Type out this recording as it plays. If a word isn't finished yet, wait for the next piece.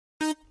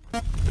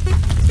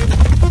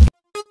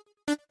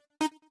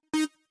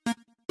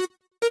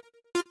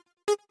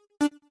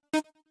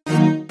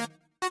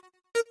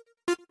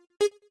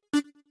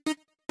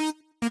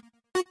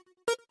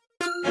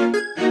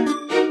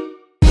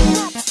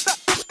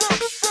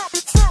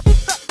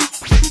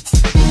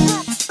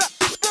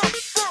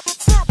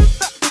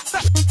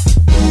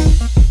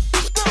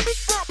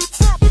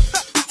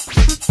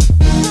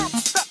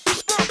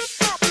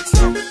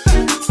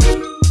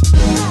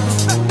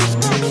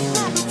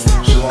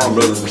Shalom,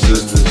 brothers and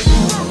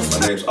sisters.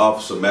 My name's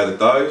Officer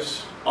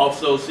Mattathias.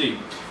 Officer C.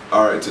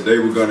 Alright, today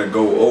we're going to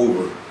go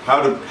over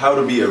how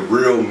to be a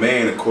real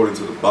man according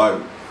to the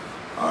Bible.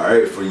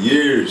 Alright, for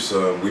years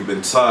we've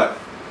been taught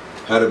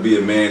how to be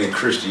a man in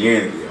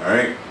Christianity.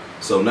 Alright,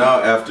 so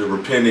now after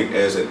repenting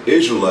as an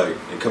Israelite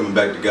and coming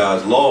back to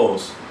God's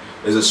laws,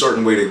 there's a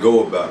certain way to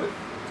go about it.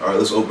 Alright,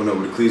 let's open up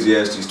with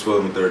Ecclesiastes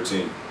 12 and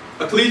 13.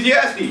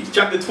 Ecclesiastes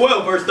chapter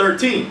 12 verse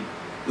 13.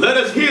 Let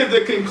us hear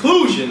the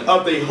conclusion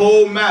of the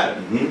whole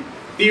matter.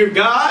 Fear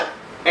God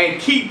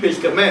and keep his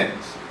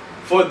commandments,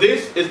 for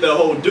this is the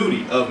whole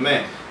duty of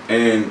man.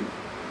 And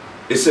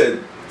it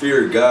said,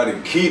 fear God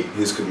and keep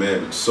his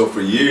commandments. So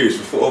for years,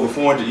 for over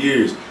 400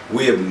 years,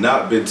 we have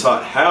not been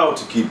taught how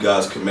to keep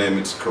God's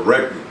commandments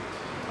correctly.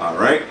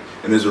 Alright?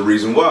 And there's a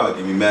reason why.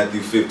 Give me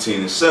Matthew 15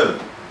 and 7.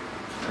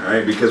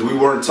 Alright? Because we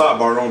weren't taught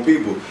by our own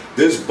people.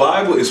 This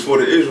Bible is for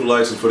the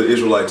Israelites and for the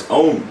Israelites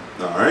only.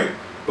 Alright?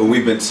 But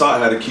we've been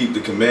taught how to keep the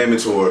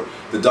commandments or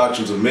the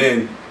doctrines of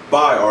men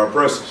by our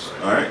oppressors.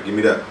 Alright? Give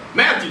me that.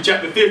 Matthew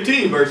chapter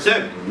 15 verse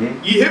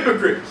 7. Ye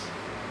hypocrites,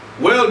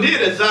 well did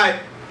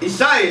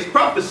Isaiah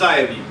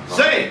prophesy of you,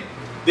 saying,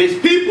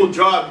 this people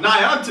draw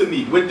nigh unto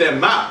me with their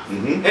mouth,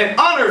 and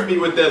honors me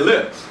with their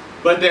lips,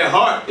 but their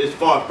heart is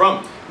far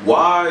from me.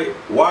 Why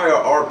are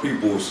our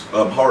people's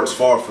hearts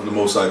far from the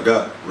Most High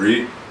God?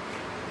 Read.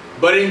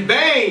 But in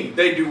vain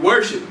they do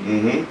worship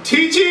me,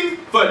 teaching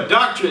for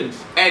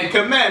doctrines and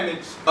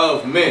commandments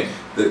of men.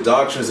 The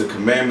doctrines and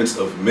commandments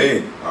of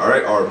men.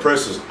 Alright, our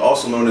oppressors,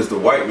 also known as the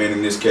white man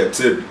in this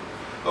captivity.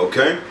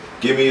 Okay?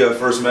 Give me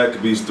 1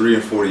 Maccabees 3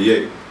 and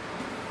 48.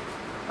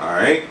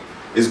 Alright?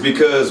 It's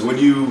because when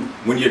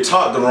you're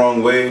taught the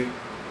wrong way,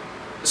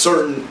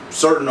 certain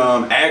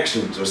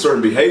actions or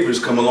certain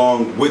behaviors come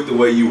along with the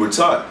way you were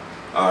taught.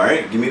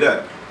 Alright, give me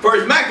that.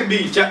 1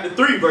 Maccabees chapter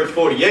 3 verse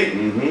 48.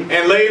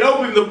 And laid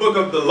open the book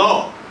of the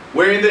law,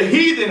 wherein the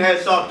heathen had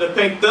sought to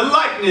paint the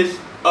likeness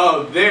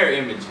of their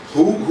images.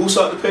 Who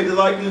sought to paint the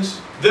likeness?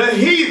 The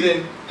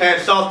heathen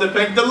had sought to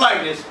paint the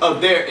likeness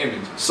of their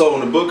images. So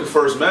in the book of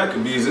 1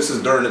 Maccabees, this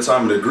is during the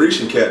time of the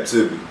Grecian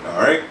captivity.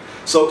 Alright?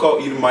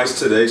 So-called Edomites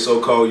today,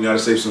 so-called United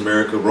States of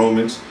America,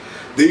 Romans.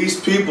 These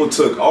people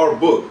took our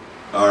book,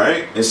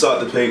 alright, and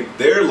sought to paint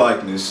their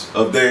likeness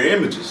of their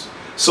images.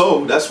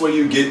 So that's where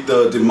you get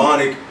the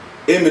demonic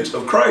image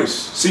of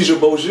Christ, Caesar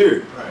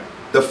Borgia,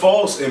 the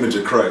false image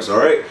of Christ.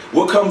 Alright,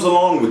 what comes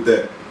along with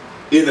that?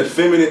 An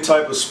effeminate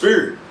type of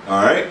spirit.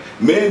 Alright,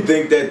 men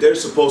think that they're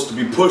supposed to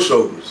be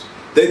pushovers.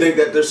 They think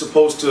that they're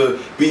supposed to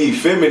be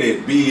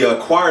effeminate, be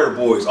choir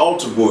boys,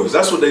 altar boys.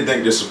 That's what they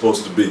think they're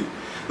supposed to be.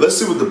 Let's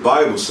see what the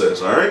Bible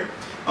says. Alright,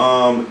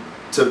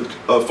 to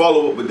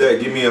follow up with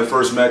that, give me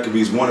 1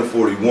 Maccabees 1 and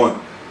 41.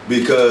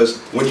 Because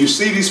when you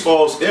see these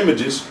false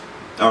images,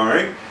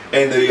 alright,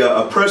 and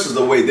the oppressors,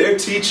 the way they're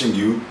teaching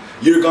you,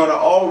 you're going to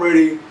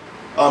already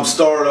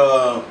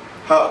start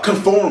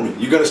conforming.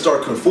 You're going to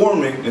start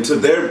conforming into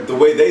the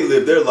way they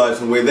live their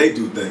lives and the way they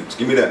do things.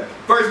 Give me that.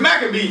 1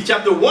 Maccabees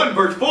chapter 1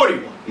 verse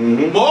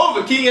 41.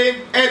 Moreover, King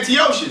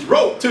Antiochus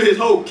wrote to his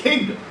whole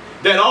kingdom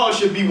that all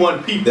should be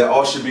one people. That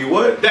all should be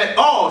what? That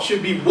all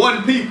should be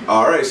one people.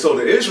 Alright, so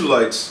the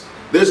Israelites,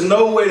 there's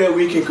no way that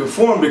we can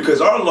conform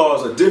because our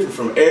laws are different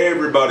from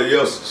everybody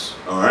else's.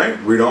 Alright,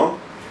 read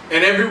on.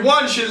 And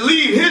everyone should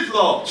leave his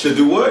law. Should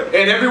do what?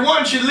 And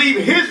everyone should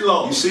leave his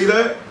law. You see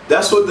that?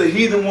 That's what the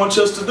heathen wants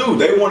us to do.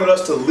 They wanted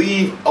us to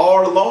leave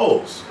our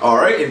laws.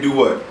 Alright, and do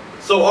what?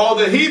 So all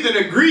the heathen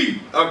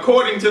agreed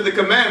according to the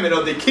commandment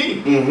of the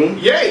king.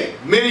 Yea,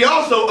 many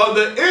also of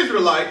the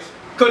Israelites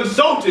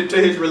consulted to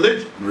his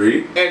religion.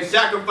 Read. And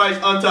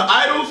sacrificed unto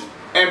idols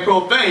and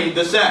profaned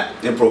the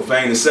Sabbath. And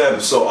profaned the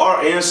Sabbath. So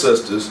our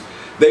ancestors,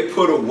 they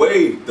put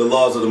away the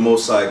laws of the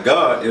Most High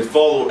God and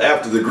followed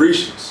after the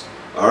Grecians.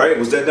 Alright,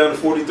 was that down to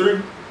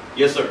 43?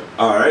 Yes, sir.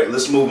 Alright,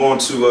 let's move on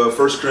to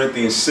 1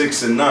 Corinthians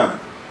 6 and 9.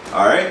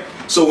 Alright,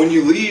 so when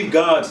you leave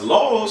God's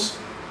laws,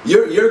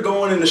 you're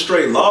going into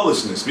straight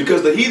lawlessness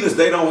because the heathens,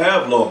 they don't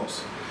have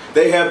laws.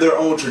 They have their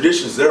own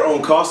traditions, their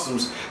own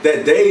customs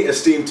that they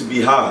esteem to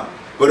be high.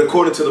 But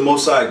according to the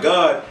Most High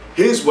God,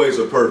 his ways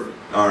are perfect.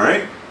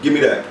 Alright, give me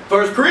that.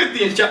 1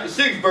 Corinthians chapter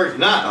 6 verse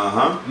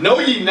 9. Know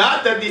ye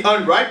not that the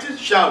unrighteous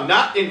shall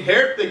not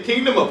inherit the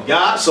kingdom of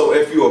God? So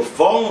if you are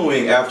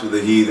following after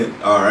the heathen,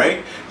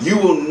 alright, you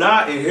will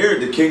not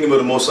inherit the kingdom of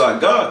the Most High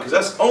God because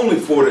that's only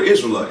for the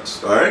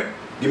Israelites. Alright,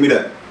 give me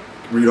that.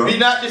 Read on. Be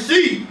not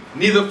deceived,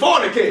 neither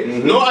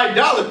fornicators, nor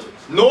idolaters,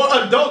 nor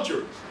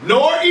adulterers,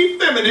 nor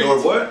effeminate.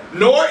 Nor what?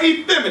 Nor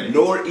effeminate.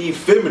 Nor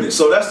effeminate.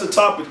 So that's the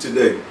topic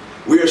today.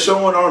 We are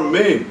showing our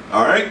men,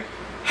 alright,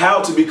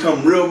 how to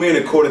become real men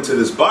according to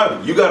this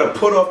Bible. You got to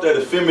put off that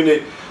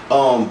effeminate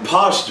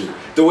posture,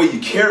 the way you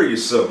carry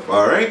yourself,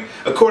 alright?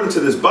 According to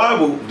this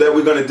Bible that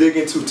we're going to dig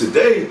into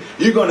today,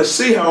 you're going to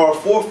see how our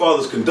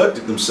forefathers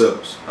conducted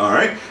themselves,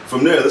 alright?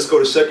 From there, let's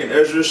go to 2nd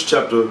Ezra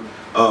chapter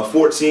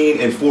 14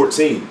 and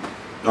 14,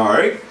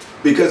 alright?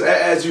 Because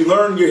as you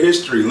learn your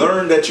history,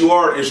 learn that you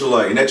are an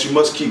Israelite and that you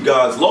must keep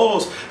God's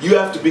laws, you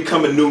have to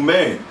become a new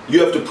man. You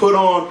have to put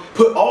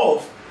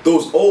off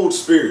those old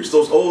spirits,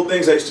 those old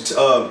things that used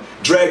to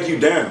drag you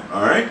down.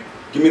 All right,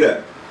 give me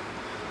that.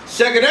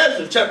 2nd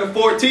Ezra chapter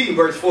 14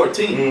 verse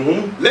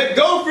 14. Let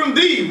go from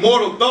thee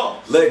mortal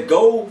thoughts. Let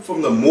go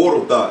from the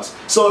mortal thoughts.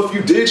 So if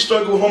you did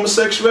struggle with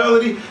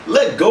homosexuality,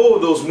 let go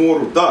of those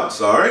mortal thoughts.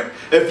 All right.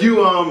 If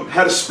you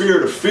had a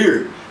spirit of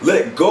fear,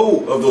 let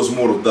go of those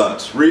mortal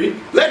thoughts. Read.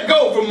 Let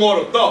go from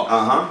mortal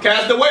thoughts.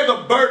 Cast away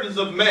the burdens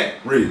of man.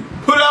 Read.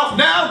 Put off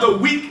now the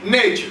weak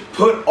nature.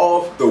 Put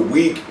off the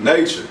weak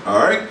nature. All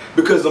right.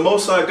 Because the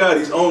Most High God,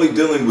 he's only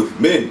dealing with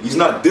men. He's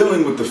not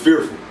dealing with the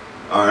fearful.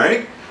 All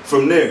right.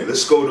 From there,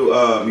 let's go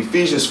to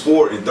Ephesians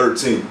 4 and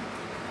 13.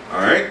 All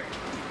right.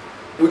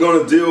 We're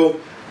going to deal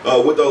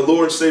with our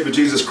Lord and Savior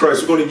Jesus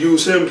Christ. We're going to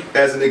use him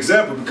as an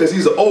example because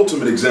he's the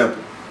ultimate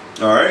example.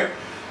 All right.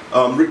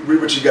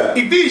 Read what you got.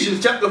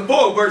 Ephesians chapter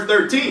 4 verse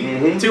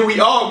 13. Till we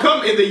all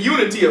come in the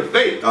unity of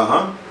faith.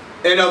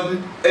 And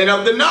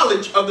of the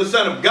knowledge of the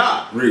Son of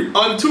God. Read.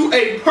 Unto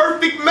a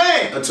perfect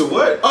man. Unto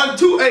what?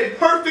 Unto a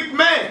perfect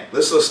man.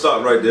 Let's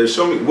stop right there.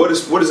 Show me what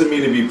does it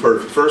mean to be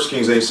perfect? 1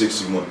 Kings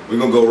 8:61. We're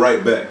gonna go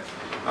right back.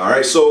 All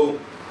right. So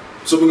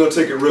we're gonna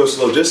take it real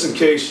slow, just in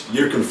case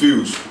you're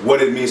confused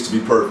what it means to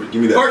be perfect.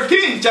 Give me that. 1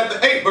 Kings chapter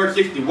 8 verse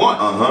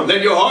 61.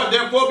 Let your heart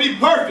therefore be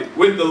perfect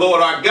with the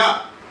Lord our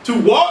God, to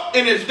walk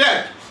in his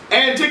statutes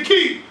and to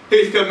keep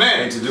his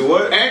commandments. And to do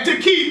what? And to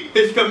keep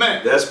his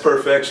commandments. That's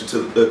perfection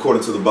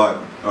according to the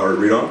Bible. All right,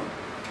 read on.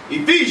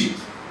 Ephesians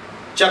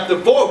chapter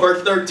 4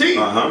 verse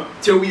 13.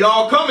 Till we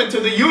all come into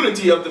the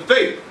unity of the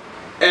faith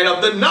and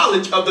of the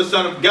knowledge of the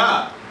Son of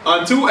God,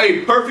 unto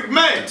a perfect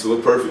man. To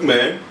a perfect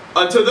man.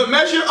 Unto the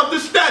measure of the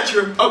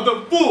stature of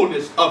the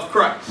fullness of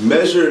Christ.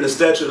 Measure in the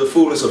stature of the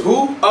fullness of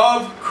who?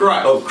 Of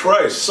Christ. Of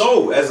Christ.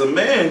 So, as a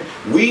man,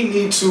 we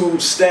need to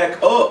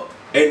stack up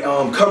and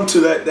come to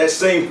that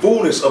same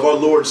fullness of our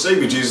Lord and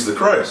Savior, Jesus the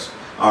Christ.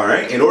 All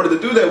right? In order to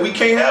do that, we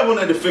can't have on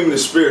that effeminate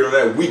spirit or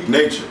that weak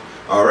nature.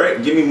 All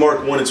right? Give me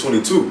Mark 1 and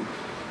 22.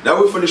 Now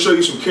we're going to show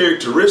you some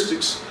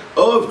characteristics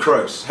of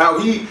Christ, how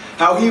he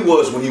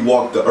was when he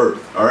walked the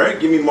earth. All right?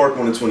 Give me Mark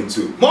 1 and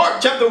 22. Mark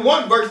chapter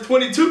 1 verse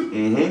 22.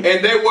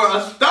 And they were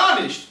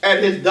astonished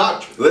at his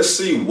doctrine. Let's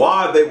see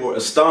why they were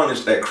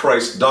astonished at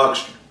Christ's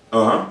doctrine.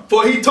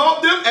 For he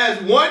taught them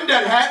as one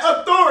that had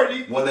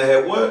authority. One that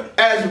had what?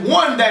 As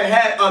one that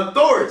had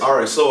authority. All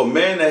right, so a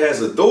man that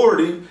has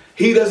authority,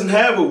 he doesn't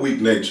have a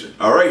weak nature.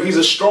 All right, he's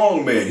a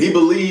strong man. He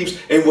believes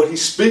in what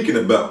he's speaking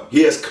about.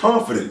 He has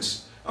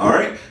confidence. All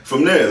right,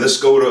 from there,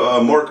 let's go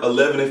to Mark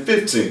 11 and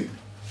 15.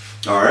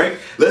 All right,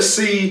 let's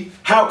see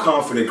how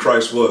confident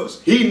Christ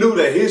was. He knew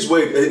that his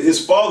way,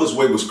 his Father's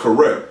way was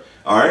correct.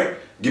 All right,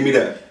 give me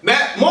that.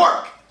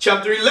 Mark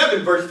chapter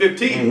 11 verse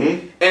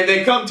 15. And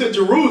they come to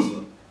Jerusalem.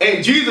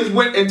 And Jesus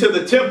went into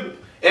the temple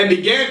and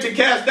began to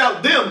cast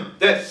out them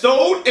that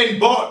sold and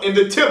bought in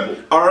the temple.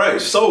 All right,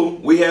 so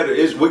we had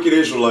wicked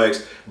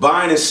Israelites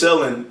buying and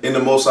selling in the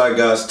Most High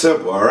God's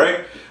temple, all right?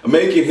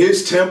 Making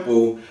his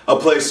temple a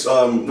place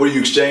where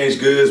you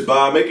exchange goods,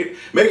 make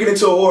it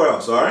into a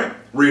whorehouse, all right?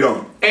 Read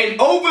on. And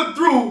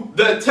overthrew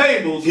the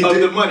tables of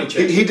the money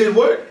changers. He did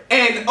what?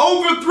 And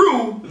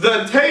overthrew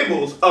the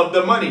tables of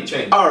the money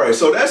changers. All right,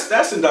 so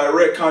that's in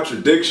direct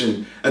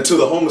contradiction to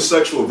the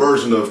homosexual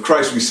version of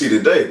Christ we see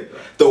today.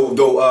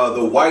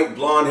 The white,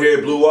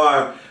 blonde-haired,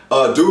 blue-eyed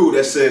dude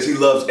that says he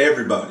loves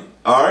everybody.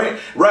 All right?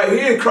 Right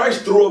here,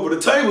 Christ threw over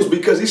the tables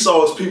because he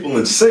saw his people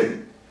in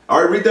sin.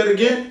 All right, read that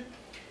again.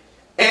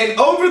 And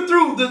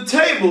overthrew the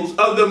tables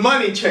of the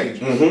money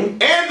changers and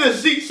the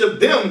seats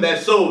of them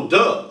that sold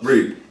doves.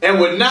 Read. And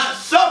would not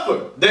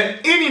suffer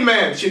that any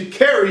man should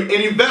carry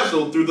any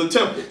vessel through the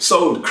temple.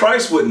 So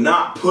Christ would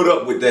not put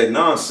up with that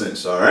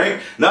nonsense, all right?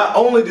 Not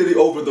only did he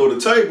overthrow the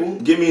table,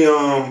 give me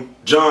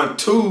John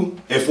 2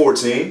 and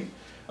 14,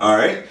 all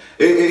right?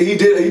 He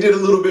did a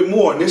little bit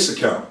more on this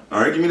account. All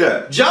right, give me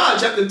that. John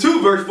chapter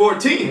 2 verse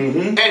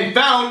 14. And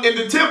found in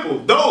the temple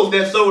those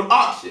that sold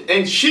oxen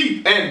and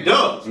sheep and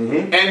doves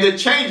and the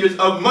changers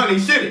of money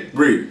sitting.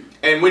 Read.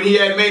 And when he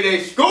had made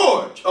a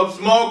scourge of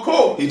small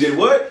cords. He did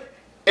what?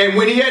 And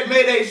when he had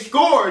made a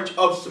scourge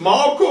of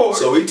small cords.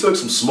 So he took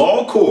some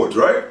small cords,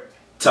 right?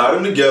 Tied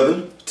them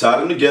together.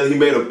 He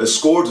made a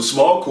scourge of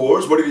small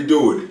cords. What did he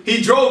do with it?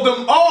 He drove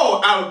them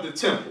all out of the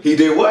temple. He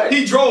did what?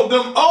 He drove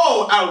them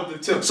all out of the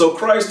temple. So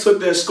Christ took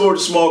that scourge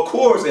of small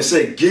cords and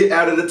said, get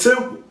out of the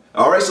temple.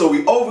 All right, so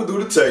we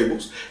overthrew the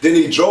tables. Then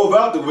he drove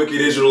out the wicked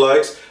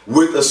Israelites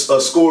with a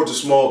scourge of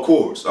small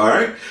cords. All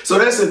right, so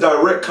that's in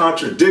direct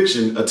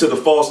contradiction to the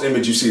false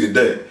image you see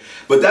today.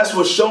 But that's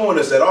what's showing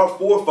us that our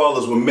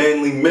forefathers were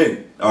manly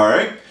men. All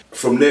right,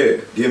 from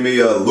there, give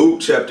me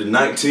Luke chapter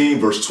 19,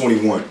 verse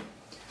 21.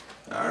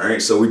 All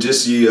right, so we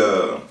just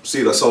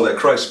I saw that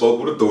Christ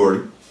spoke with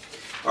authority.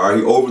 All right,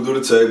 he overthrew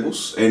the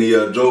tables and he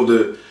drove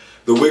the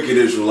wicked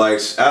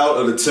Israelites out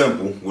of the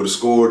temple with a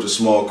scourge of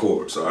small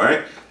cords. All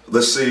right,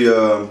 let's see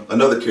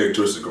another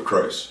characteristic of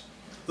Christ.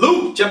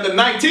 Luke chapter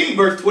 19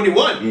 verse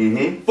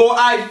 21. For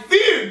I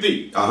feared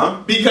thee,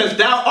 because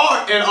thou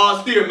art an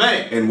austere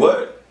man. And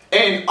what?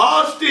 An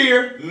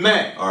austere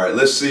man. All right,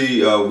 let's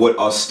see what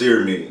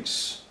austere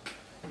means.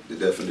 The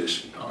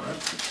definition. All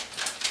right.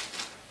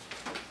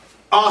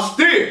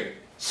 austere,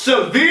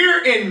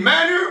 severe in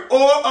manner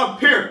or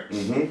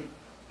appearance,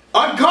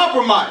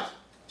 uncompromising,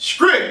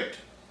 strict,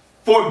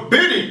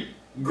 forbidding,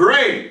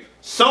 grave,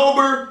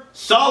 sober,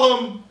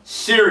 solemn,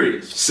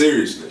 serious.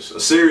 Seriousness, a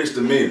serious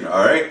demeanor,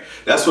 all right?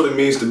 That's what it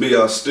means to be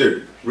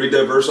austere. Read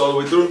that verse all the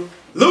way through.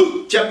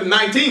 Luke chapter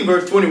 19,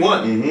 verse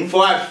 21.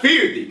 For I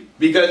fear thee,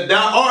 because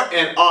thou art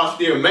an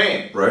austere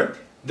man. Right.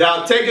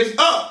 Thou takest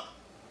up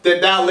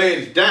that thou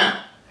layest down,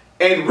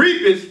 and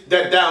reapest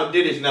that thou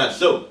didst not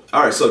sow.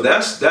 All right, so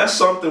that's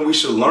something we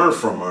should learn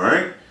from, all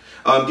right?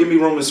 Give me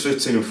Romans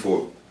 15:4.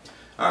 All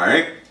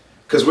right?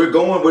 Because we're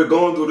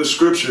going through the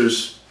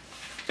scriptures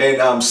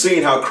and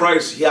seeing how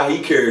he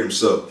carried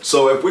himself.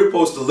 So if we're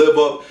supposed to live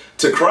up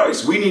to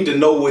Christ, we need to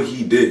know what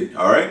he did.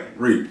 All right?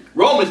 Read.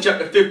 Romans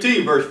chapter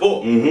 15, verse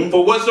 4.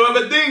 For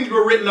whatsoever things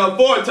were written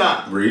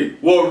aforetime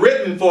were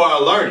written for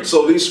our learning.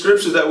 So these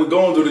scriptures that we're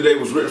going through today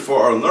was written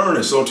for our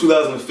learning. So in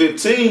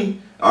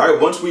 2015, all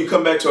right, once we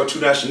come back to our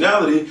true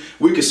nationality,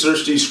 we can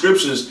search these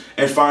scriptures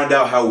and find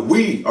out how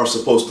we are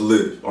supposed to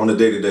live on a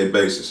day-to-day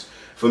basis.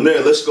 From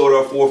there, let's go to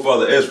our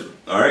forefather Ezra.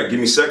 All right, give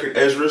me 2nd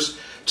Ezra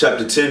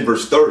chapter 10,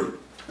 verse 30.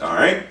 All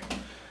right,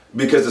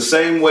 because the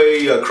same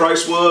way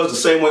Christ was, the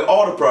same way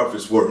all the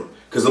prophets were.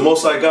 Because the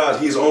Most High God,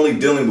 he's only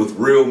dealing with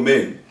real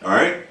men. All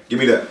right, give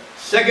me that.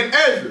 2nd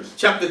Ezra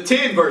chapter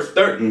 10, verse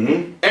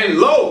 30. And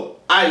lo,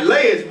 I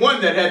lay as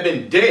one that had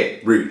been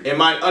dead. Read. And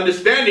my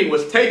understanding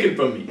was taken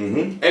from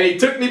me. And he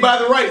took me by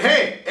the right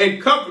hand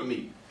and comforted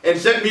me and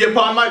set me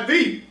upon my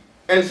feet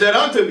and said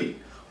unto me,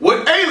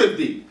 what aileth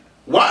thee?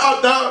 Why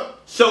art thou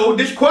so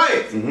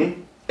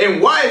disquieted?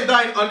 And why is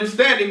thine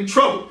understanding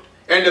troubled,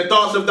 and the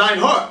thoughts of thine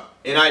heart?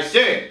 And I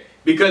said,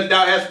 because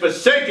thou hast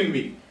forsaken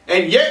me,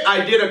 and yet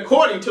I did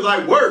according to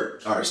thy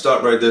words. All right,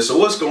 stop right there. So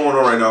what's going on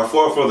right now?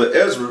 Forefather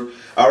Ezra,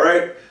 all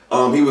right,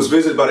 he was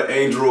visited by the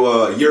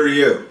angel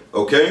Uriel,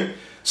 okay?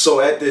 So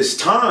at this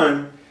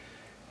time,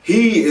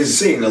 he is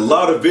seeing a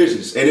lot of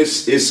visions, and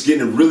it's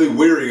getting really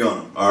weary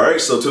on him, all right?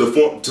 So to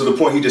the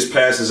point he just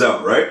passes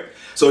out, right?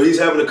 So he's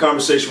having a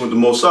conversation with the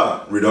Most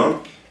High. Read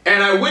on.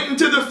 And I went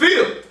into the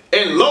field,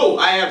 and lo,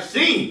 I have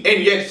seen,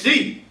 and yet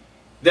see,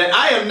 that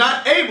I am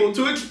not able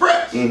to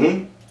express.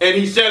 And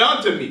he said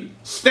unto me,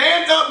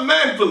 stand up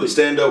manfully.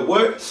 Stand up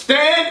what?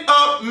 Stand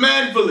up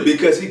manfully.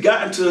 Because he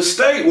got into a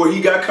state where he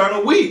got kind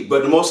of weak.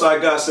 But the Most High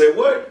God said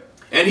what?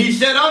 And he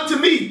said unto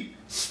me,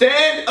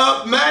 stand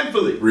up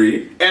manfully.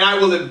 Read. And I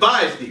will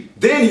advise thee.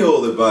 Then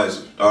he'll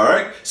advise you. All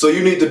right? So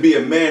you need to be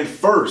a man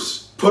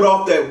first. Put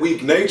off that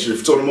weak nature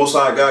so the Most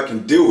High God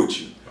can deal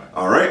with you.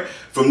 All right?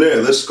 From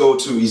there, let's go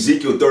to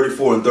Ezekiel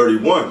 34 and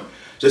 31.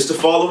 Just to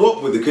follow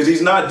up with it, because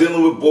he's not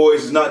dealing with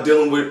boys, he's not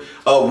dealing with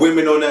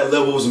women on that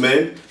level as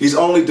men. He's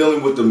only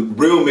dealing with the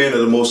real men of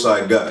the Most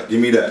High God. Give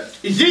me that.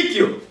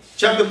 Ezekiel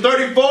chapter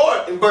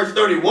 34 and verse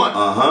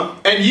 31.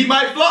 And ye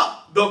my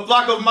flock, the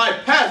flock of my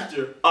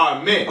pasture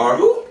are men. Are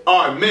who?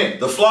 Are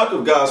men. The flock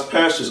of God's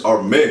pastures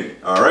are men.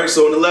 All right.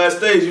 So in the last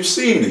days, you've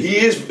seen it. He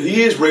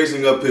is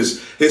raising up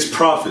his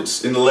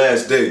prophets in the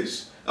last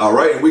days. All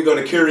right. And we're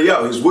going to carry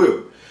out his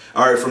will.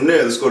 All right. From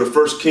there, let's go to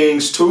 1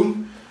 Kings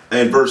 2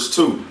 and verse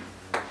 2.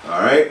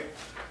 All right.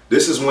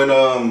 This is when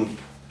at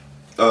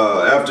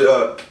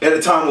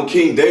the time when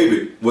King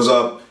David was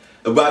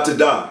about to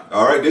die.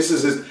 All right. This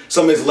is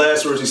some of his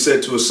last words he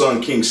said to his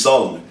son King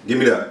Solomon. Give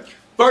me that.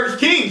 1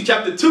 Kings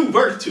chapter 2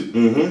 verse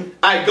 2.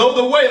 I go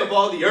the way of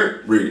all the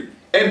earth. Read.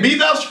 And be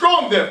thou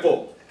strong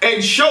therefore,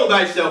 and show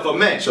thyself a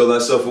man. Show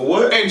thyself a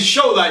what? And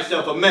show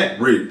thyself a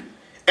man. Read.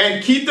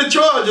 And keep the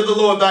charge of the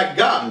Lord thy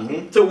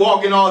God, to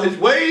walk in all his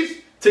ways,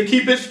 to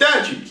keep his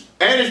statutes,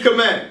 and his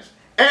commandments,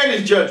 and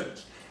his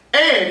judgments,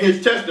 and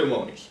his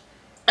testimonies,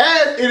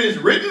 as it is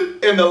written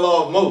in the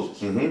law of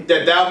Moses,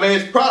 that thou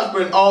mayest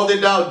prosper in all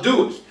that thou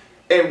doest,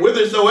 and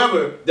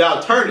whithersoever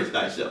thou turnest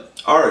thyself.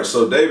 All right,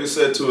 so David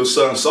said to his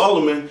son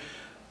Solomon,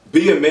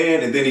 be a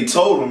man, and then he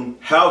told him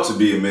how to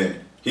be a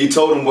man. He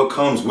told him what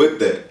comes with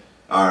that.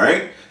 All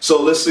right,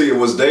 so let's see,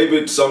 was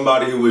David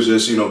somebody who was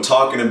just,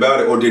 talking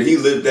about it, or did he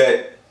live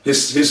that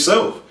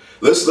himself?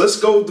 Let's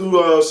go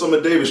through some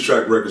of David's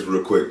track records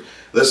real quick.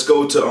 Let's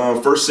go to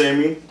 1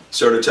 Samuel,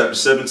 start at chapter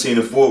 17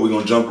 and 4. We're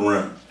going to jump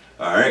around.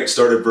 All right,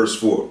 start at verse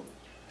 4.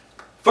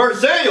 1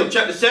 Samuel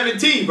chapter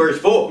 17 verse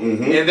 4.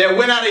 And there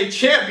went out a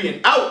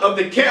champion out of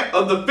the camp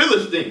of the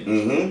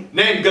Philistines,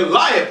 named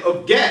Goliath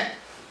of Gath,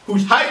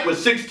 whose height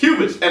was 6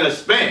 cubits and a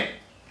span.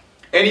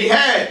 And he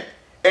had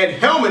an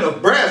helmet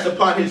of brass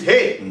upon his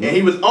head, and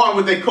he was armed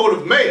with a coat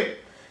of mail.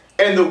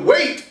 And the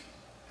weight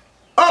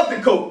of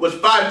the coat was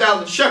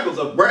 5,000 shekels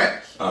of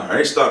brass. All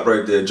right, stop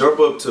right there. Jump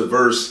up to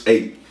verse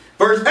 8.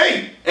 Verse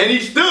 8, and he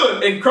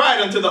stood and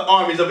cried unto the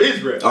armies of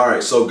Israel. All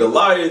right, so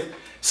Goliath,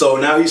 so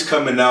now he's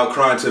coming out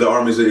crying to the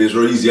armies of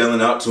Israel. He's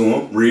yelling out to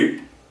them.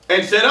 Read.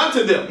 And said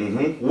unto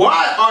them,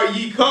 why are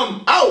ye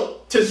come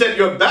out to set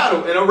your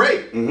battle in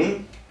array?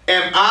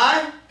 Am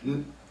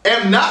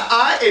not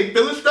I a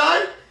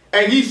Philistine,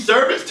 and ye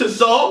servants to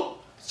Saul?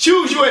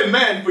 Choose you a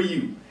man for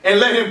you, and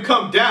let him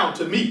come down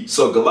to me.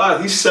 So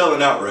Goliath, he's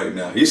selling out right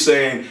now. He's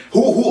saying,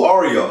 who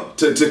are y'all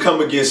to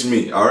come against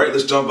me? All right,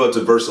 let's jump up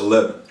to verse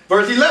 11.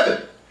 Verse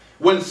 11.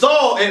 When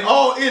Saul and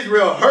all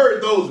Israel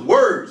heard those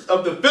words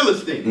of the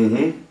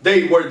Philistine,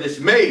 they were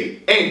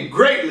dismayed and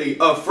greatly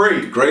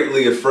afraid.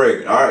 Greatly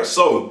afraid. All right,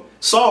 so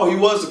Saul, he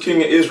was the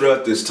king of Israel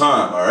at this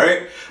time, all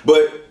right?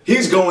 But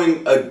he's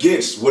going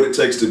against what it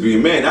takes to be a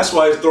man. That's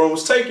why his throne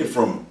was taken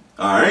from him,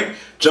 all right?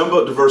 Jump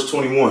up to verse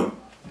 21.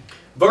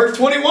 Verse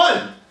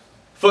 21.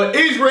 For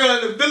Israel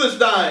and the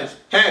Philistines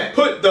had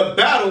put the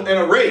battle in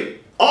array,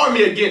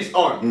 army against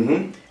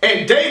army.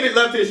 And David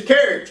left his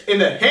carriage in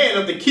the hand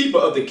of the keeper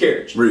of the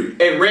carriage.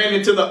 Read. And ran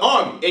into the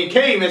army and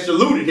came and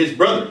saluted his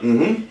brother.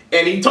 And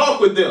he talked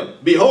with them.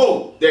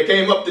 Behold, there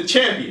came up the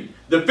champion,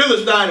 the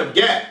Philistine of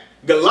Gath,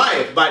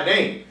 Goliath by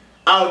name,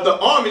 out of the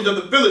armies of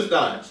the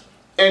Philistines,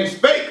 and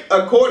spake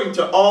according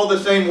to all the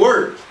same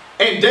words.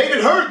 And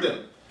David heard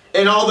them.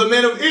 And all the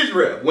men of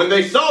Israel, when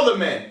they saw the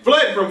man,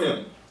 fled from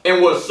him,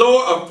 and were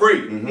sore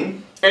afraid.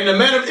 And the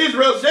men of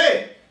Israel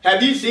said,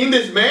 have ye seen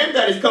this man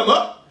that is come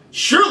up?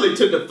 Surely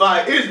to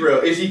defy Israel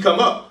is he come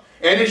up.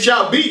 And it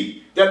shall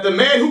be that the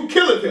man who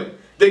killeth him,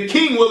 the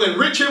king will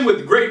enrich him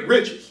with great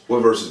riches.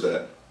 What verse is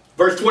that?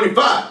 Verse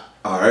 25.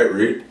 All right,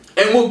 read.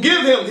 And will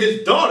give him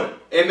his daughter,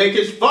 and make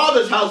his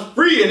father's house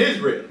free in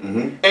Israel.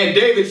 And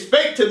David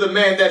spake to the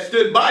man that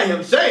stood by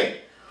him, saying,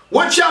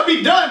 what shall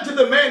be done to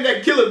the man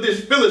that killeth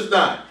this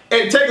Philistine,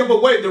 and taketh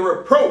away the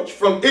reproach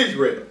from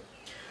Israel?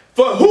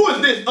 For who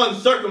is this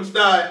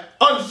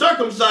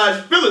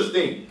uncircumcised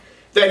Philistine,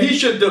 that he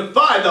should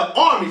defy the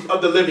armies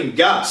of the living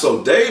God?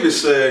 So David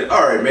said,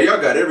 all right, man, y'all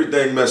got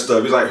everything messed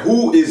up. He's like,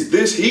 who is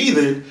this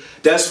heathen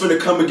that's going to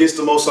come against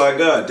the Most High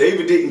God?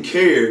 David didn't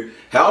care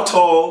how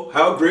tall,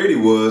 how great he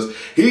was.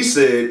 He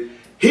said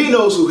he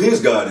knows who his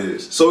God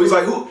is. So he's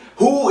like,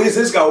 who is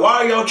this guy? Why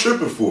are y'all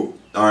tripping for?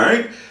 All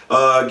right.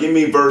 Give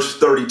me verse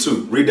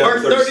 32. Read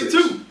down verse 36.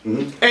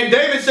 32. And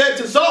David said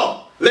to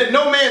Saul, let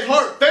no man's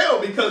heart fail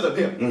because of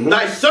him.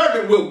 Thy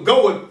servant will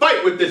go and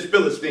fight with this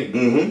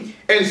Philistine.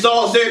 And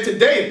Saul said to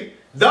David,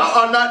 thou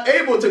art not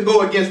able to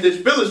go against this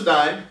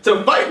Philistine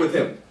to fight with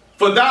him,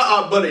 for thou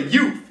art but a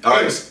youth. All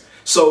right.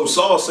 So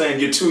Saul's saying,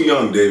 you're too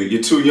young, David.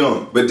 You're too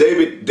young. But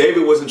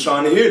David wasn't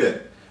trying to hear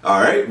that. All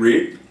right,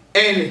 read.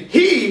 And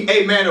he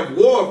a man of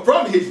war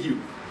from his youth.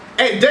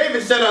 And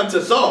David said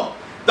unto Saul,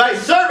 thy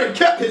servant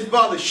kept his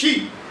father's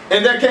sheep,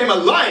 and there came a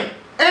lion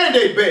and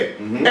a bear,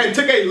 and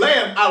took a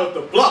lamb out of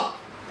the flock.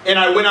 And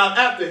I went out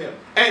after him,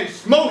 and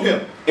smote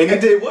him. And he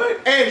did what?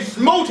 And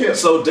smote him.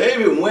 So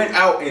David went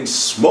out and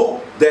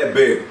smote that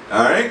bear.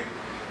 All right?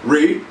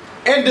 Read.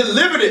 And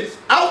delivered it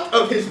out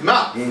of his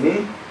mouth.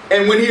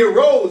 And when he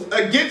arose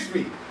against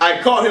me, I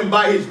caught him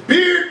by his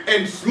beard,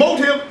 and smote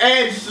him,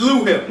 and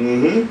slew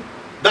him.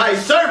 Thy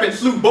servant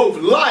slew both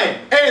lion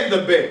and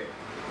the bear.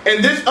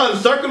 And this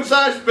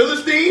uncircumcised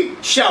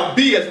Philistine shall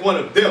be as one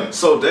of them.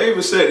 So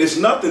David said it's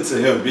nothing to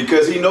him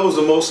because he knows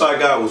the Most High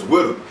God was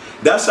with him.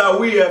 That's how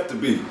we have to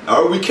be.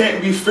 All right? We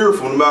can't be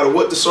fearful no matter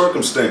what the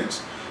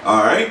circumstance.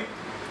 All right?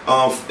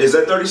 Is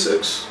that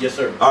 36? Yes,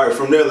 sir. All right,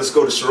 from there, let's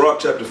go to Sirach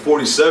chapter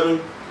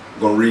 47. I'm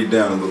going to read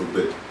down a little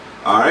bit.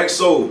 All right,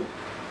 so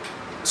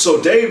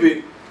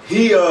David,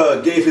 he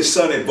gave his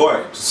son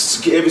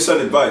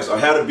advice on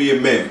how to be a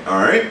man. All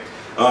right?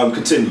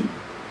 Continue.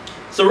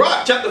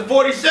 Sirach chapter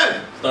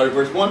 47. Start at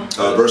verse 1.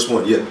 Verse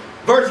 1, yeah.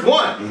 Verse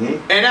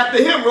 1. And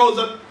after him rose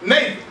up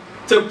Nathan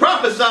to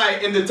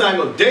prophesy in the time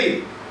of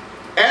David.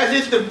 As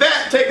is the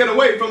fat taken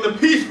away from the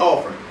peace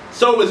offering,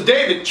 so was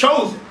David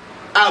chosen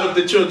out of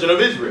the children of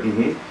Israel.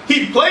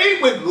 He played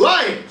with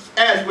lions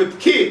as with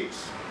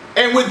kids,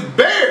 and with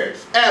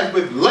bears as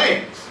with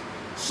lambs.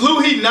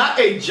 Slew he not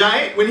a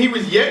giant when he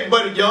was yet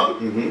but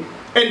young?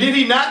 And did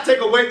he not take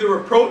away the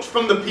reproach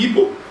from the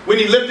people when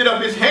he lifted up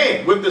his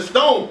hand with the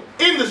stone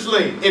in the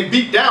sling and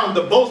beat down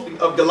the boasting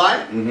of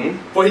Goliath?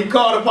 For he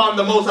called upon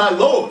the Most High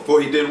Lord.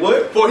 For he did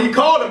what? For he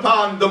called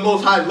upon the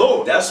Most High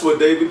Lord. That's what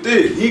David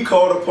did. He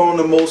called upon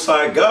the Most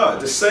High God.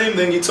 The same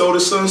thing he told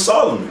his son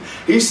Solomon.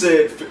 He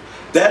said,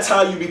 that's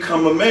how you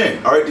become a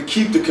man, all right, to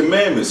keep the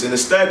commandments and the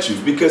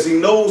statutes, because he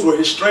knows where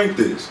his strength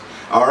is.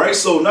 All right,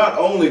 so not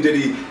only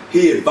did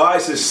he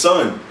advise his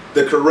son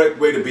the correct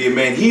way to be a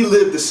man, he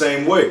lived the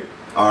same way.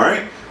 All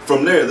right,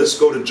 from there, let's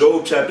go to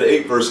Job chapter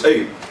 8, verse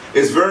 8.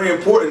 It's very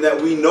important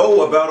that we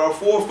know about our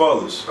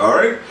forefathers, all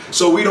right?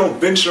 So we don't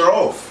venture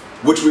off,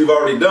 which we've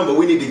already done, but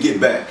we need to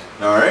get back,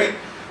 all right?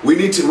 We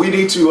need to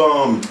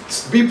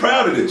be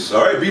proud of this,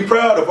 all right? Be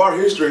proud of our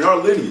history and our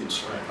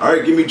lineage. All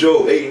right, give me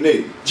Job 8 and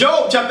 8.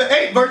 Job chapter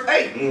 8, verse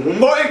 8.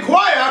 For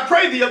inquire, I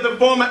pray thee, of the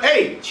former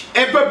age,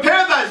 and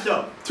prepare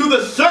thyself to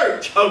the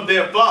search of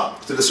their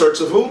fathers. To the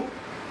search of who?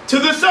 To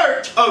the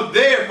search of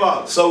their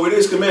fathers. So it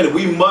is commanded.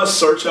 We must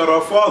search out our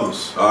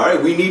fathers. All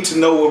right. We need to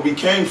know where we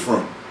came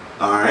from.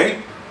 All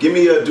right. Give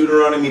me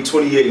Deuteronomy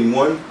 28 and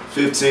 1,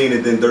 15,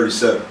 and then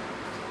 37.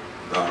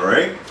 All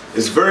right.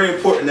 It's very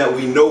important that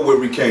we know where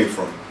we came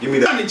from. Give me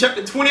that. Deuteronomy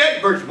chapter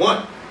 28, verse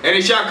 1. And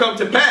it shall come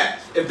to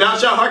pass, if thou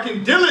shalt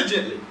hearken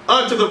diligently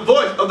unto the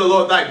voice of the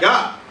Lord thy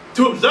God,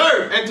 to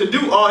observe and to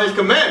do all his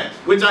commandments,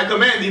 which I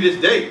command thee this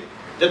day,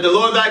 that the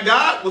Lord thy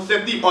God will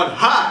set thee on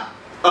high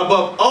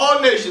above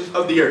all nations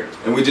of the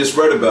earth. And we just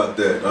read about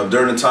that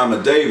during the time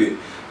of David,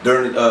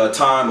 during the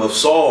time of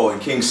Saul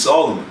and King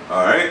Solomon.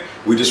 All right,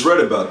 we just read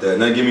about that.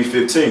 Now give me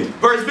 15.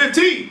 Verse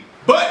 15.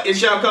 But it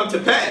shall come to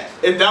pass,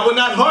 if thou wilt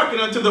not hearken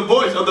unto the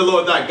voice of the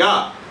Lord thy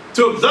God,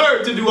 to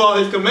observe to do all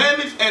his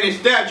commandments and his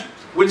statutes,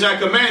 which I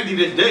command thee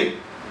this day,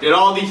 that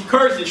all these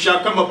curses shall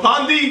come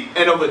upon thee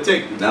and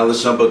overtake thee. Now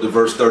let's jump up to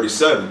verse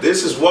 37.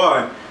 This is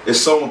why it's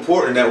so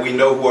important that we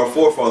know who our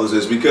forefathers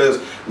is, because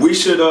we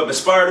should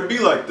aspire to be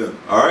like them.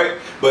 All right,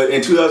 but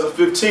in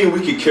 2015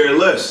 we could care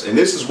less, and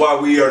this is why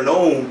we are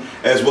known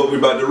as what we're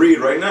about to read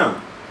right now.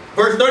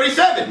 Verse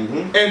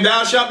 37, and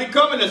thou shalt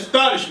become an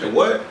astonishment.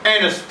 What?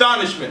 An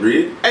astonishment.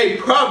 Read. A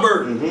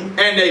proverb and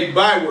a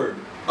byword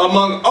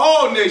among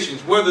all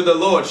nations, whether the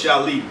Lord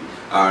shall lead you.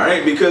 All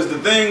right, because the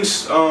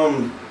things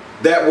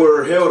that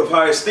were held of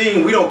high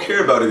esteem, we don't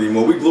care about it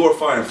anymore. We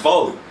glorify and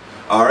folly.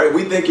 All right,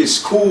 we think it's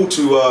cool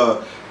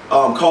to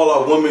call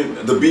our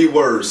women the B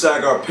word,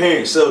 sag our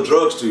pants, sell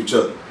drugs to each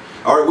other.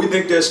 All right, we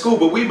think that's cool,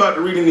 but we about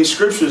to read in these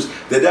scriptures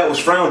that was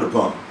frowned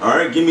upon. All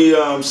right, give me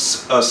 2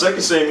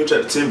 Samuel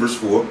chapter 10 verse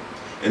 4,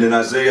 and then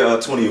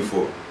Isaiah 20 and 4.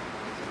 All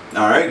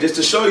right, just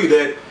to show you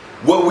that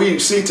what we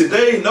see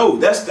today, no,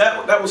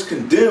 that was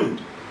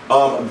condemned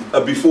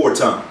before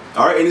time.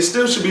 All right, and it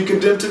still should be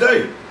condemned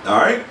today. All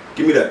right,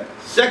 give me that.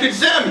 2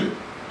 Samuel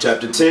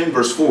chapter 10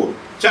 verse 4.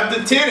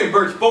 Chapter 10 and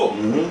verse 4.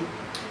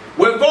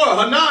 Wherefore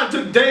Hanan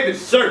took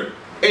David's servant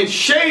and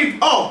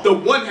shaved off the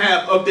one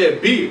half of their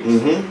beards,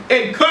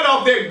 and cut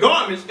off their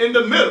garments in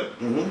the middle,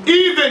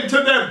 even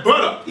to their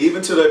buttocks.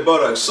 Even to their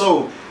buttocks.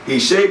 So he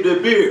shaved their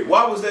beard.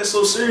 Why was that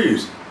so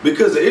serious?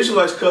 Because the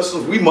Israelites'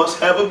 customs, we must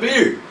have a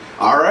beard.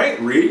 All right,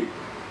 read.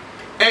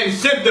 And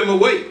sent them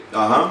away.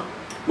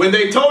 When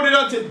they told it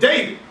unto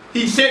David,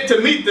 he sent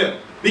to meet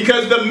them,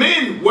 because the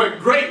men were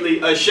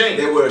greatly ashamed.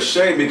 They were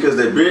ashamed because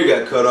their beard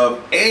got cut off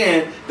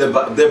and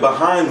their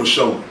behind was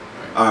showing.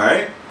 All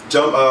right.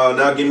 Jump.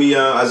 Now give me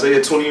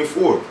Isaiah 20 and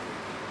 4.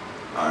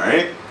 All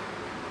right.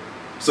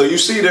 So you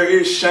see there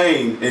is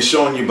shame in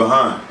showing you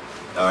behind.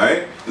 All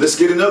right. Let's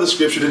get another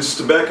scripture just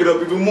to back it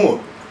up even more.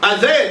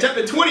 Isaiah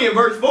chapter 20 and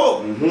verse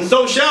 4.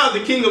 So shall the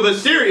king of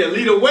Assyria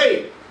lead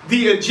away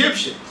the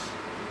Egyptians,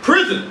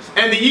 prisoners,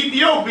 and the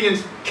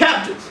Ethiopians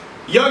captives,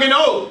 young and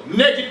old,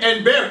 naked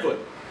and barefoot,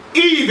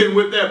 even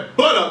with their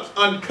buttocks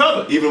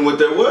uncovered. Even with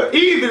their what?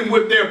 Even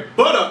with their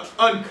buttocks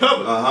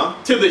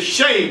uncovered. To the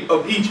shame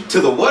of Egypt.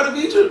 To the what of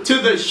Egypt?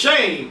 To the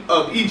shame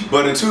of Egypt.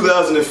 But in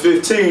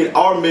 2015,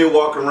 our men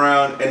walk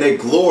around and they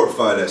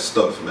glorify that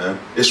stuff, man.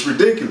 It's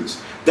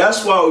ridiculous.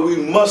 That's why we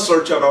must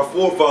search out our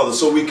forefathers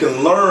so we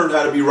can learn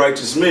how to be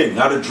righteous men,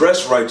 how to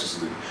dress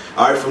righteously.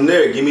 All right, from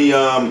there, give me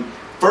 1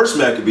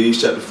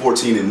 Maccabees chapter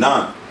 14 and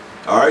 9.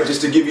 All right,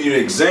 just to give you an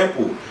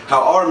example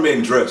how our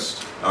men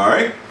dressed. All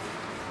right.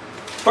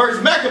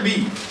 1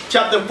 Maccabees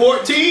chapter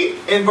 14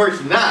 and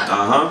verse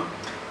 9.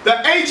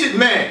 The ancient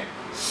man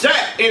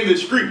sat in the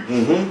street,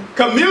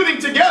 communing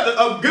together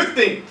of good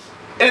things,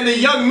 and the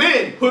young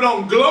men put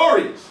on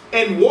glorious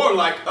and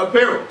warlike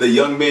apparel. The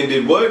young men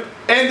did what?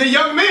 And the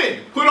young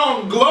men put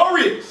on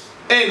glorious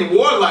and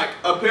warlike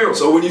apparel.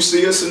 So when you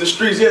see us in the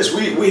streets, yes,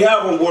 we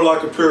have on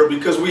warlike apparel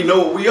because we know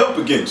what we up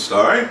against.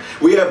 All right,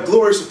 we have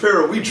glorious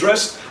apparel. We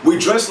dress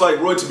like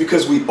royalty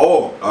because we are.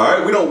 All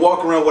right, we don't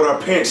walk around with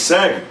our pants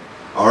sagging.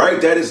 All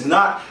right, that is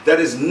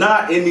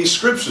not in these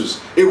scriptures.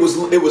 It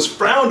was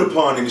frowned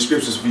upon in the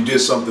scriptures if you did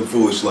something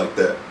foolish like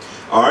that.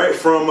 All right,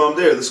 from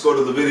there, let's go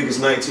to Leviticus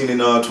 19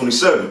 and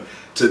 27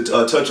 to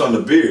touch on the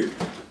beard.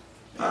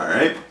 All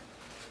right,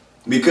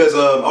 because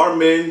our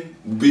men,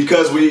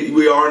 because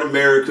we are in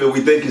America,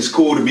 we think it's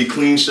cool to be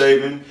clean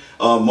shaven,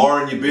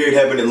 marring your beard,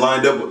 having it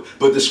lined up,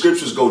 but the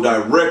scriptures go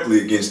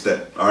directly against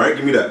that. All right,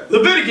 give me that.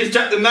 Leviticus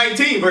chapter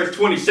 19 verse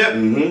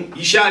 27.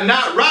 Ye shall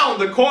not round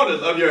the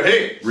corners of your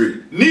heads.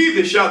 Read.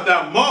 Neither shalt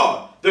thou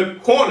mar the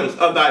corners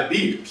of thy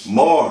beards.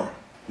 Mar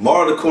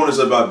the corners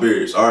of our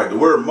beards. All right, the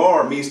word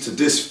mar means to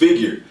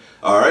disfigure.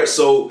 All right,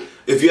 so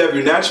if you have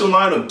your natural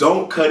lineup,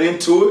 don't cut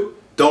into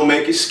it. Don't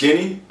make it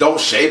skinny. Don't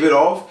shave it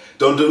off.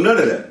 Don't do none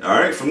of that. All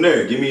right, from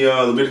there, give me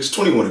Leviticus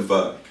 21 and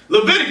 5.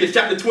 Leviticus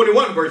chapter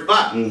 21 verse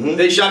 5.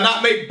 They shall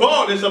not make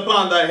baldness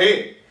upon thy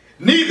head,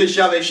 neither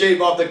shall they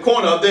shave off the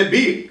corner of their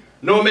beard,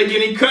 nor make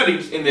any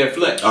cuttings in their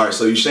flesh. All right,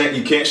 so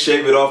you can't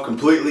shave it off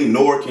completely,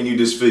 nor can you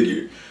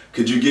disfigure.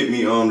 Could you get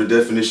me the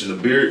definition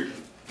of beard?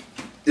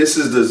 This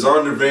is the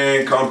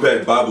Zondervan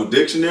Compact Bible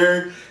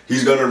Dictionary.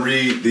 He's going to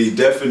read the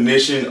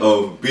definition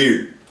of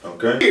beard.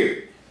 Okay.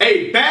 Beard,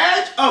 a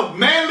badge of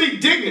manly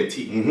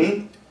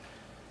dignity.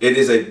 It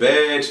is a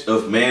badge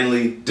of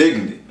manly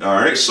dignity. All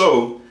right,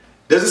 so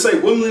does it say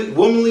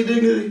womanly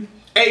dignity?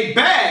 A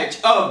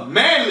badge of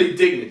manly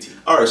dignity.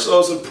 All right, so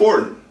it's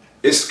important.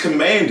 It's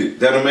commanded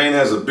that a man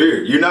has a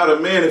beard. You're not a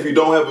man if you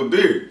don't have a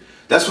beard.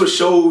 That's what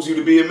shows you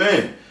to be a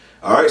man.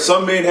 All right,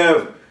 some men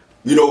have,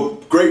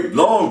 great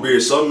long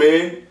beards. Some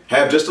men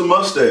have just a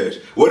mustache.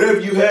 Whatever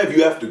you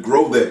have to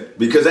grow that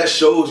because that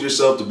shows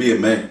yourself to be a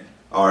man.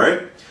 All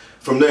right,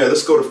 from there,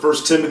 let's go to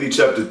 1 Timothy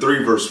chapter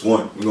 3, verse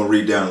 1. We're going to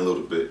read down a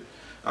little bit.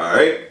 All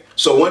right.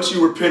 So once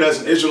you repent as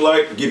an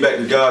Israelite and get back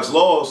to God's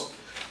laws,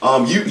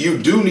 you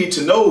do need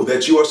to know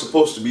that you are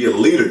supposed to be a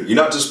leader. You're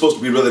not just supposed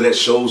to be a brother that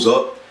shows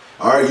up.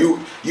 All right,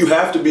 you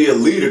have to be a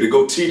leader to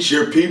go teach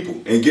your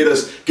people and get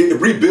to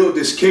rebuild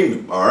this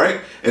kingdom. All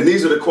right, and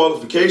these are the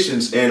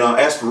qualifications and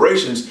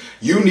aspirations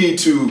you need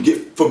to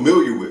get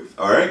familiar with.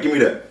 All right, give me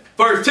that.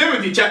 1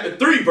 Timothy chapter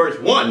 3 verse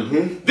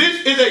 1.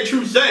 This is a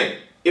true saying.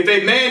 If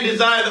a man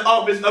desire the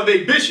office of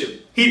a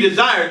bishop, he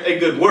desires a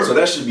good work. So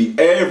that should be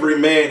every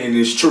man in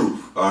his truth.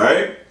 All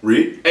right,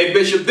 read. A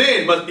bishop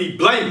then must be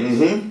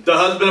blameless, the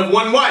husband of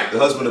one wife. The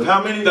husband of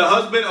how many? The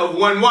husband of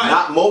one wife.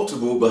 Not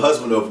multiple, but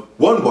husband of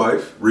one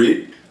wife.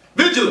 Read.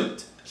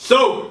 Vigilant,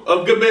 sober,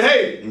 of good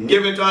behavior,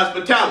 given to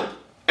hospitality,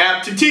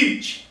 apt to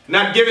teach,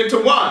 not given to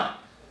wine,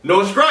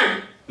 nor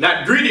striker,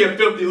 not greedy of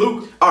filthy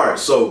lucre. All right,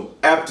 so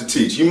apt to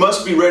teach. You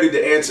must be ready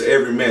to answer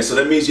every man. So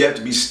that means you have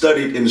to be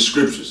studied in the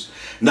scriptures.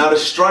 Not a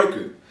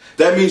striker.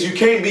 That means you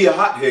can't be a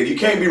hothead. You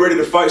can't be ready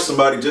to fight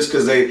somebody just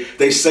because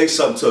they say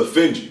something to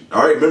offend you.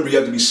 All right, remember you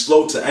have to be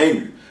slow to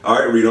anger. All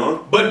right, read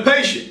on. But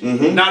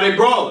patient, not a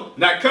brawler,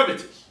 not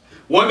covetous.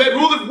 One that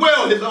ruleth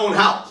well his own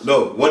house.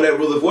 No, one that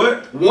ruleth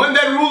what? One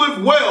that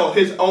ruleth well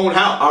his own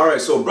house. All right,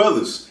 so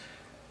brothers,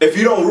 if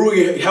you don't rule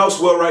your house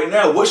well right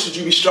now, what should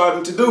you be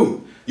striving to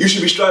do? You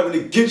should be striving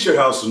to get your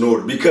house in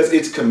order because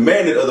it's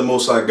commanded of the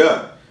Most High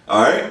God.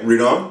 All right,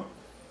 read on.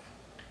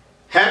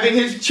 Having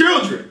his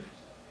children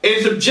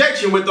in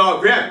subjection with all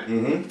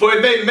gravity. For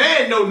if a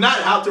man know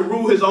not how to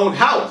rule his own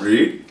house,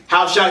 read.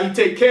 How shall he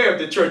take care of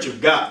the church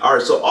of God? All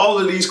right, so all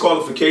of these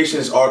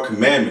qualifications are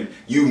commandment.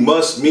 You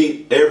must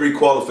meet every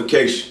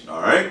qualification,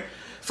 all right?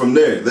 From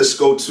there, let's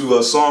go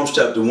to Psalms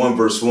chapter 1,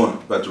 verse 1.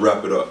 About to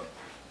wrap it up.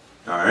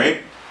 All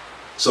right?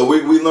 So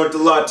we learned a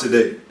lot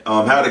today.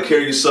 How to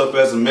carry yourself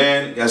as a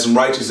man, have some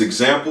righteous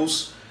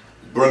examples,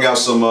 bring out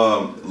some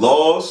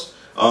laws.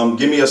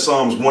 Give me a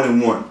Psalms 1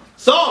 and 1.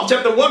 Psalm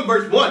chapter 1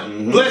 verse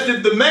 1. Blessed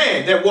is the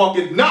man that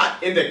walketh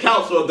not in the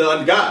counsel of the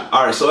ungodly.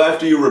 All right, so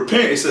after you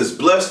repent, it says,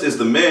 blessed is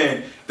the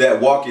man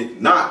that walketh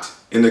not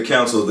in the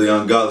counsel of the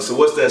ungodly. So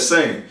what's that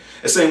saying?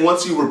 It's saying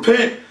once you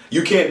repent,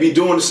 you can't be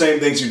doing the same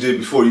things you did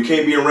before. You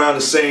can't be around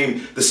the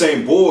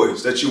same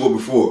boys that you were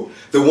before.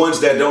 The ones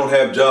that don't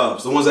have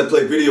jobs. The ones that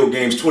play video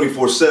games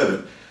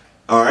 24/7.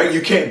 All right, you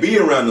can't be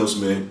around those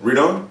men. Read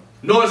on.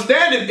 Nor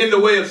standeth in the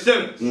way of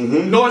sinners,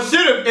 nor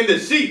sitteth in the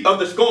seat of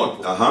the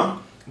scornful.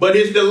 But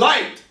his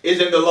delight is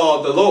in the law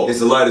of the Lord. His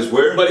delight is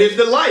where? But his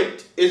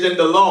delight is in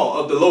the law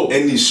of the Lord.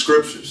 In these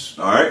scriptures.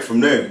 All right,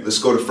 from there, let's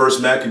go to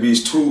 1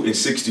 Maccabees 2 and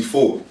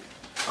 64.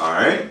 All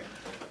right.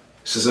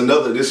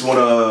 This one,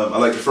 I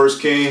like the 1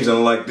 Kings and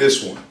I like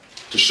this one.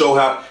 To show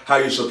how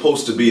you're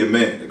supposed to be a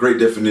man. A great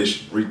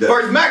definition. Read that.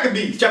 1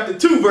 Maccabees chapter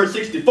 2 verse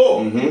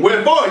 64.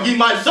 Wherefore ye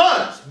my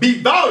sons, be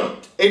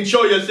valiant and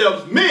show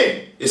yourselves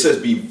men. It says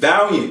be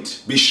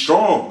valiant, be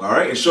strong, all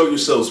right, and show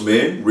yourselves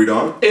men. Read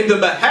on. In the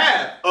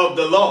behalf of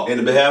the law. In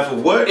the behalf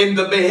of what? In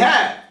the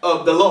behalf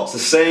of the law. It's the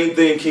same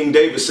thing King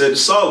David said to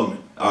Solomon.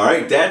 All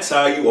right, that's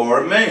how you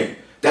are a man.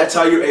 That's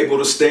how you're able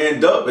to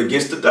stand up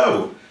against the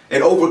devil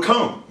and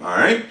overcome. All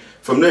right.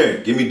 From there,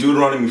 give me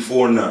Deuteronomy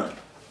 4 and 9.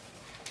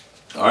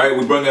 All right,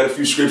 we brought out a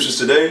few scriptures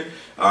today.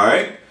 All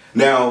right.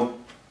 Now,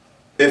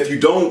 if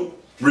you don't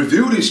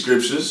review these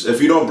scriptures,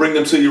 if you don't bring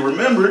them to your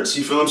remembrance,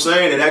 you feel what I'm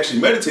saying, and actually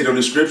meditate on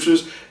these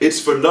scriptures,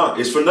 it's for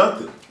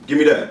nothing. Give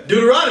me that.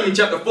 Deuteronomy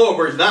chapter 4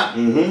 verse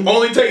 9.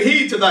 Only take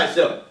heed to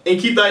thyself and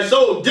keep thy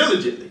soul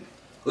diligently,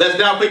 lest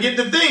thou forget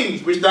the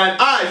things which thine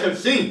eyes have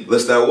seen.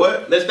 Lest thou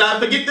what? Lest thou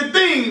forget the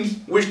things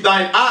which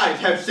thine eyes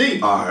have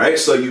seen. All right,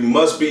 so you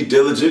must be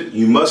diligent.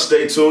 You must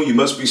stay tuned. You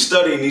must be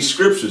studying these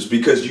scriptures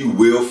because you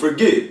will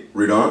forget.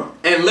 Read on.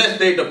 And lest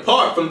they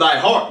depart from thy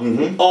heart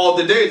all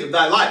the days of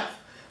thy life.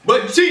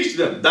 But teach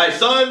them, thy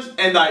sons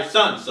and thy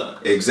sons' sons.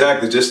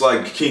 Exactly. Just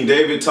like King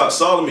David taught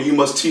Solomon, you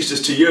must teach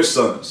this to your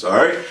sons. All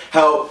right.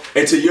 How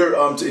and to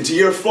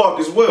your flock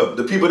as well,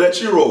 the people that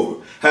you're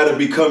over, how to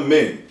become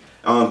men.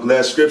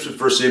 Last scripture,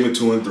 1 Samuel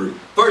 2 and 3.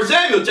 1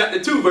 Samuel chapter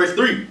 2 verse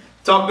 3.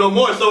 Talk no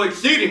more so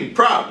exceeding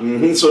proud.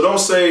 So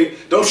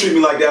don't treat me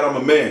like that. I'm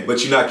a man,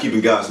 but you're not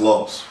keeping God's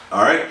laws.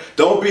 All right.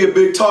 Don't be a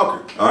big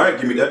talker. All right.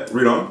 Give me that.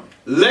 Read on.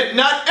 Let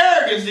not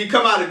arrogancy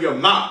come out of your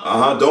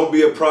mouth. Don't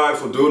be a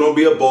prideful dude. Don't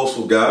be a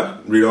boastful guy.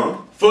 Read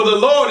on. For the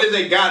Lord is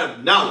a God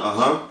of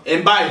knowledge.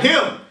 And by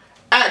him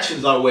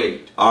actions are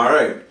weighed. All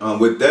right.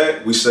 With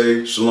that, we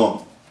say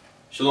shalom.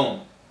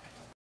 Shalom.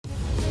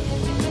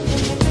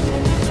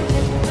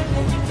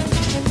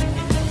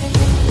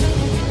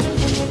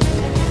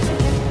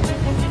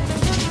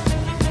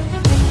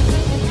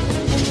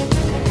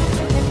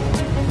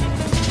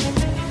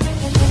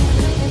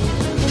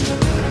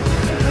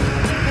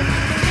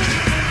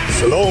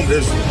 Shalom,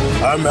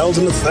 Israel. I'm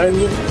Elder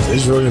Nathaniel of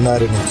Israel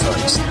United in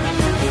Christ.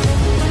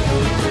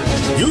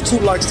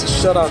 YouTube likes to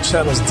shut our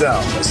channels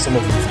down, as some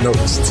of you have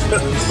noticed,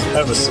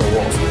 ever so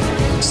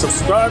often.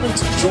 Subscribing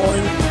to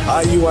join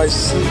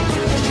IUIC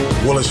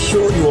will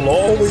assure you will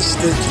always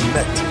stay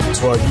connected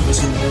to our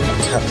YouTube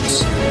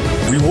accounts.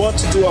 We want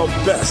to do our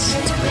best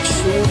to make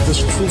sure this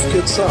truth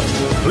gets out.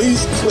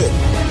 Please click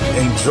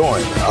and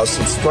join our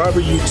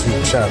subscriber YouTube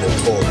channel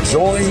called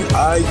Join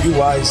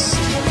IUIC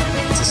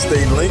to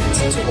stay linked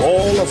to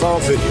all of our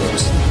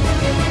videos.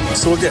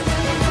 So again,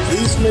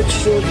 please make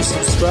sure you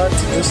subscribe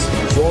to this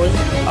Join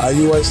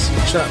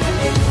IUIC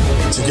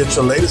channel to get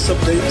your latest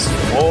updates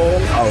from all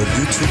our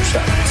YouTube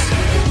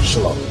channels.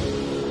 Shalom.